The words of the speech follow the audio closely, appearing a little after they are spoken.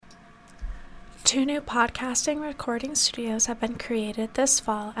2 new podcasting recording studios have been created this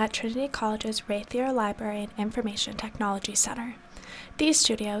fall at Trinity College's Raythier Library and Information Technology Center. These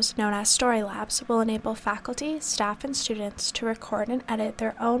studios, known as Story Labs, will enable faculty, staff, and students to record and edit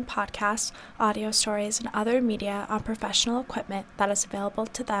their own podcasts, audio stories, and other media on professional equipment that is available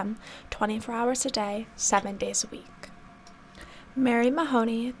to them 24 hours a day, 7 days a week. Mary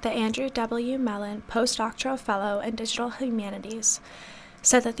Mahoney, the Andrew W. Mellon Postdoctoral Fellow in Digital Humanities,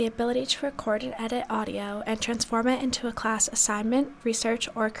 said that the ability to record and edit audio and transform it into a class assignment, research,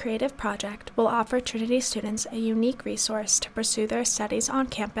 or creative project will offer Trinity students a unique resource to pursue their studies on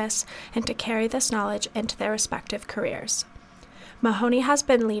campus and to carry this knowledge into their respective careers. Mahoney has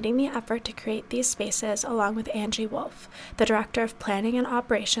been leading the effort to create these spaces along with Angie Wolf, the Director of Planning and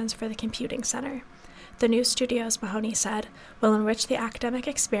Operations for the Computing Center. The new studios, Mahoney said, will enrich the academic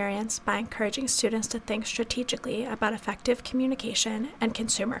experience by encouraging students to think strategically about effective communication and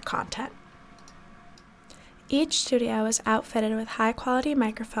consumer content. Each studio is outfitted with high-quality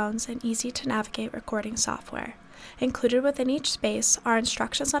microphones and easy-to-navigate recording software. Included within each space are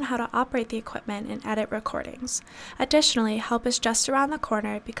instructions on how to operate the equipment and edit recordings. Additionally, help is just around the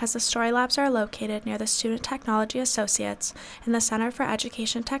corner because the Story Labs are located near the Student Technology Associates and the Center for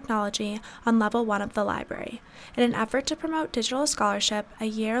Education Technology on Level 1 of the library. In an effort to promote digital scholarship, a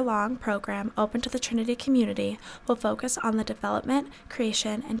year-long program open to the Trinity community will focus on the development,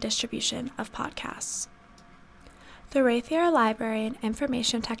 creation, and distribution of podcasts. The Raythier Library and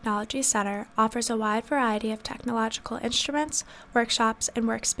Information Technology Center offers a wide variety of technological instruments, workshops, and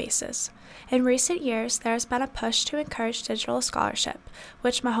workspaces. In recent years, there has been a push to encourage digital scholarship,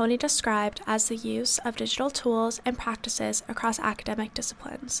 which Mahoney described as the use of digital tools and practices across academic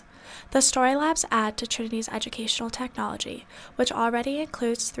disciplines. The Story Labs add to Trinity's educational technology, which already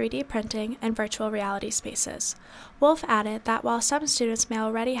includes 3D printing and virtual reality spaces. Wolf added that while some students may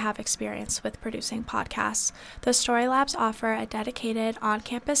already have experience with producing podcasts, the Story Labs offer a dedicated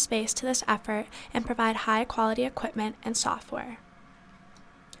on-campus space to this effort and provide high-quality equipment and software.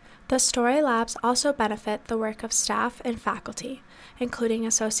 The Story Labs also benefit the work of staff and faculty, including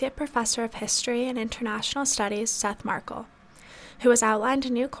Associate Professor of History and International Studies Seth Markle, who has outlined a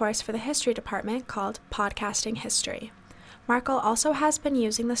new course for the History Department called Podcasting History. Markle also has been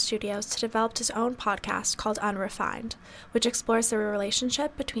using the studios to develop his own podcast called Unrefined, which explores the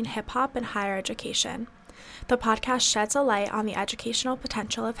relationship between hip-hop and higher education. The podcast sheds a light on the educational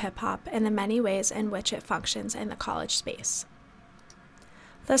potential of hip-hop and the many ways in which it functions in the college space.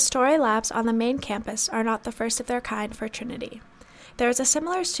 The Story Labs on the main campus are not the first of their kind for Trinity. There is a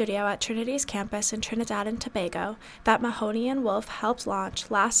similar studio at Trinity's campus in Trinidad and Tobago that Mahoney and Wolf helped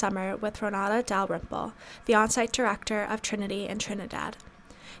launch last summer with Renata Dalrymple, the on-site director of Trinity in Trinidad.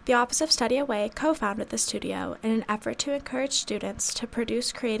 The Office of Study Away co-founded the studio in an effort to encourage students to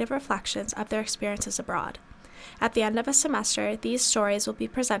produce creative reflections of their experiences abroad. At the end of a semester, these stories will be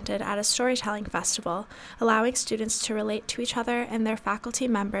presented at a storytelling festival, allowing students to relate to each other and their faculty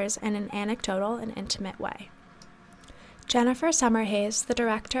members in an anecdotal and intimate way. Jennifer Summerhays, the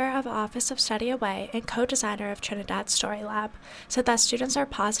director of Office of Study Away and co-designer of Trinidad's Story Lab, said that students are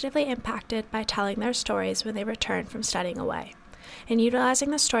positively impacted by telling their stories when they return from studying away. In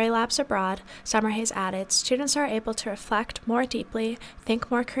utilizing the Story Labs abroad, Summerhays added, students are able to reflect more deeply,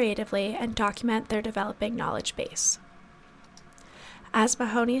 think more creatively, and document their developing knowledge base. As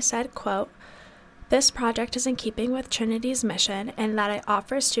Mahoney said, quote, "This project is in keeping with Trinity's mission in that it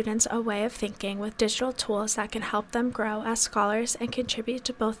offers students a way of thinking with digital tools that can help them grow as scholars and contribute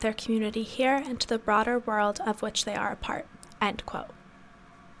to both their community here and to the broader world of which they are a part." End quote.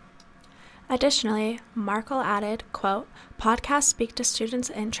 Additionally, Markle added, quote, "Podcasts speak to students'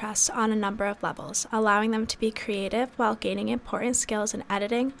 interests on a number of levels, allowing them to be creative while gaining important skills in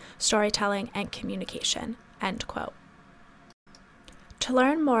editing, storytelling, and communication." End quote. To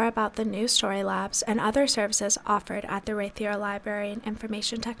learn more about the new Story Labs and other services offered at the Raythier Library and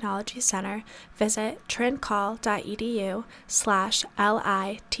Information Technology Center, visit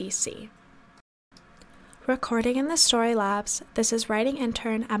trincol.edu/LITC. Recording in the Story Labs, this is writing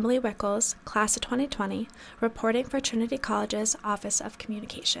intern Emily Wickles, class of 2020, reporting for Trinity College's Office of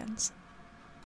Communications.